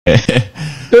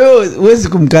Huwezi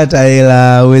kumkata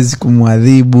hela, huwezi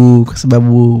kumwadhibu kwa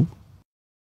sababu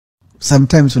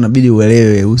sometimes unabidi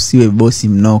uelewe, usiwe bosi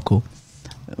mnoko.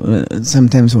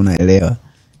 Sometimes unaelewa.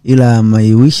 Ila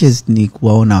my wishes ni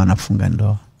kuwaona wanafunga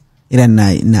ndoa. Ila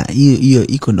na hiyo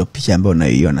iko ndo picha ambayo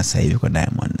unaiona sasa hivi kwa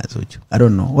Diamond na Zuchu. I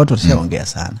don't know, watu watashaongea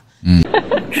sana.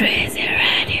 Crazy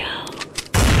Radio.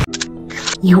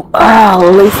 You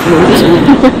are listening to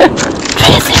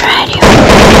Crazy Radio.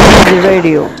 Crazy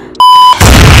Radio.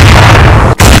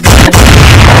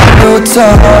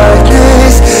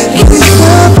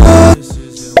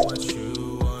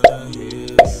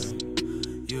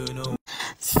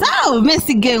 So,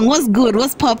 Messi gang, what's good?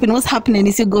 What's popping? What's happening?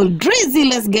 It's your girl Drizzy.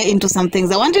 Let's get into some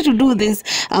things. I wanted to do this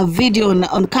video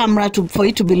on camera for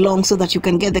it to be long so that you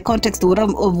can get the context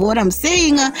of what I'm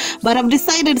saying. But I've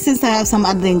decided, since I have some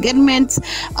other engagements,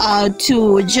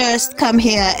 to just come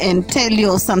here and tell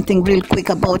you something real quick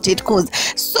about it, because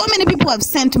so many people have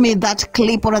sent me that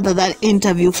clip, or rather that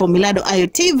interview from Milado Ayo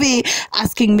TV,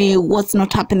 asking me what's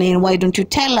not happening, why don't you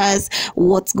tell us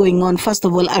what's going on. First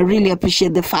of all, I really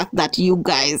appreciate the fact that you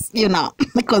guys, you know,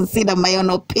 consider my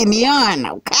own opinion,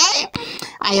 okay?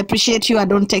 I appreciate you. I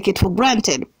don't take it for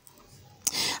granted.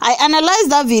 I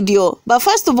analyzed that video, but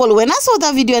first of all, when I saw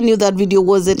that video, I knew that video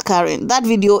wasn't current. That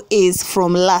video is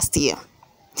from last year.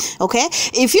 Okay,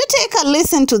 if you take a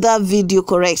listen to that video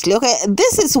correctly, okay,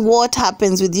 this is what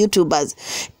happens with YouTubers.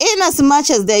 In as much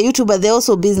as they're YouTubers, they're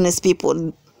also business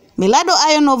people. Milado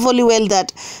Ayo know very well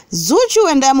that Zuchu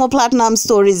and Diamond Platinum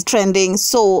story is trending,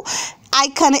 so I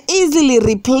can easily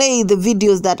replay the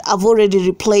videos that I've already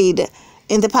replayed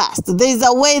in the past. There is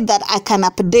a way that I can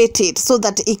update it so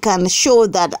that it can show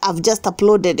that I've just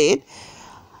uploaded it.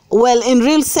 Well, in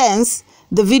real sense,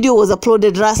 the video was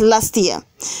uploaded last year.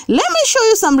 Let me show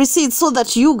you some receipts so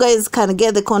that you guys can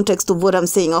get the context of what I'm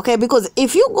saying, okay? Because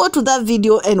if you go to that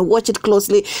video and watch it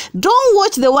closely, don't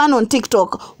watch the one on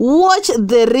TikTok. Watch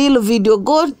the real video.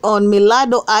 Go on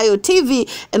Milado Ayo TV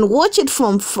and watch it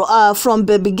from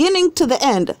the beginning to the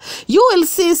end. You will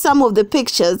see some of the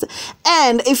pictures.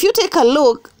 And if you take a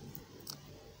look,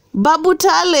 Babu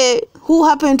Tale, who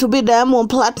happened to be Diamond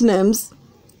Platinum's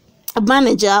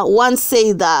manager, once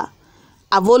said that,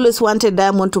 I've always wanted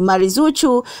Diamond to marry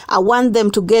Zuchu. I want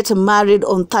them to get married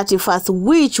on 31st,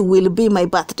 which will be my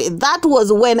birthday. That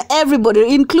was when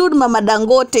everybody, including Mama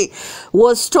Dangote,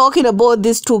 was talking about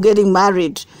these two getting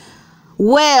married.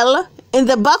 Well, in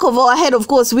the back of our head, of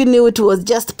course, we knew it was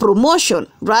just promotion,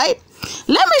 right?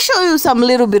 Let me show you some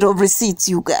little bit of receipts,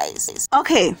 you guys.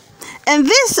 Okay. And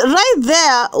this right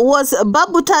there was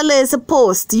Babu Tale's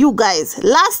post, you guys.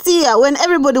 Last year, when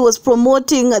everybody was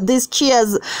promoting this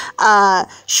Cheers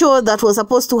show that was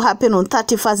supposed to happen on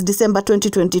 31st December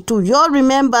 2022. You all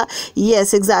remember?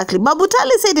 Yes, exactly. Babu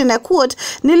Tale said in a quote,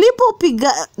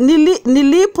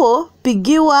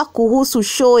 nilipopigiwa kuhusu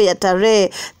show ya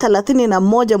tarehe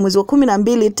 31 mwezi wa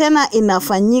 12 tena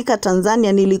inafanyika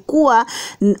Tanzania, nilikuwa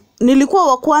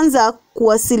wa kwanza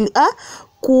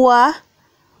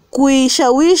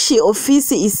kuishawishi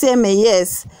ofisi iseme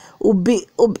yes.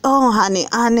 Oh honey,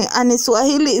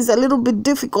 Swahili is a little bit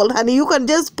difficult, honey. You can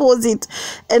just pause it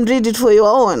and read it for your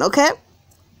own, okay?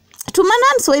 To my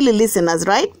non-Swahili listeners,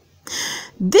 right?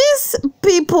 These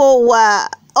people were,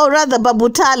 or rather Babu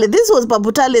Tale, this was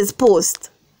Babu Tale's post.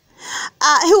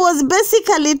 He was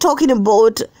basically talking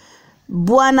about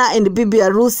Bwana and Bibi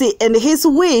Harusi, and his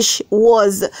wish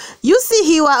was, you see,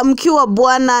 he was mkiwa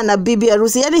Bwana na Bibi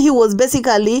Harusi, and he was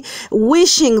basically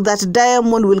wishing that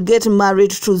Diamond will get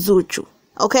married to Zuchu.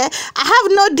 Okay, I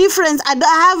have no difference. I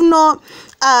have no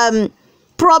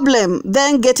problem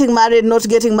then getting married, not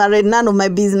getting married. None of my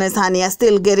business, honey. I'm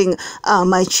still getting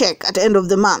my check at the end of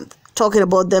the month. Talking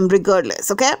about them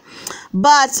regardless, okay?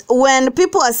 But when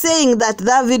people are saying that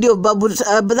that video of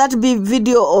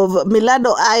video of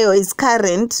Milado Ayo is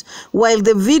current, while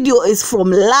the video is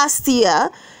from last year,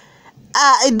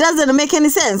 it doesn't make any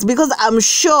sense, because I'm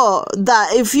sure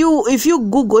that if you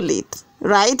Google it,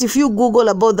 right? If you Google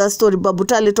about that story, Babu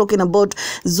Tale talking about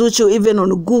Zuchu, even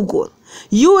on Google,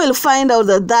 you will find out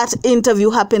that that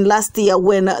interview happened last year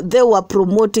when they were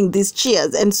promoting these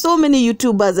Cheers, and so many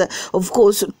YouTubers, of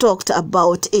course, talked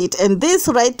about it. And this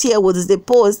right here was the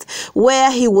post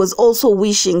where he was also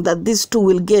wishing that these two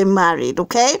will get married,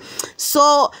 okay?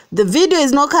 So the video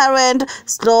is not current.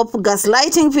 Stop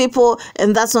gaslighting people,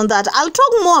 and that's on that. I'll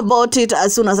talk more about it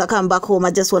as soon as I come back home.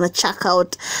 I just want to check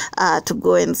out to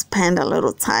go and spend a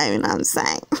little time, you know what I'm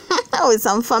saying? with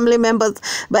some family members.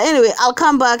 But anyway, I'll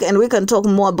come back and we can talk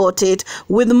more about it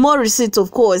with more receipts,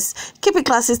 of course. Keep it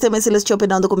classy, stay messy. Let's chop it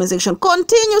down the comment section.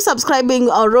 Continue subscribing.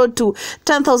 Our road to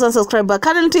 10,000 subscribers.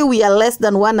 Currently, we are less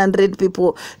than 100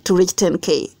 people to reach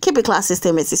 10K. Keep it classy,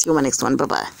 stay messy. See you in my next one.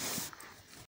 Bye-bye.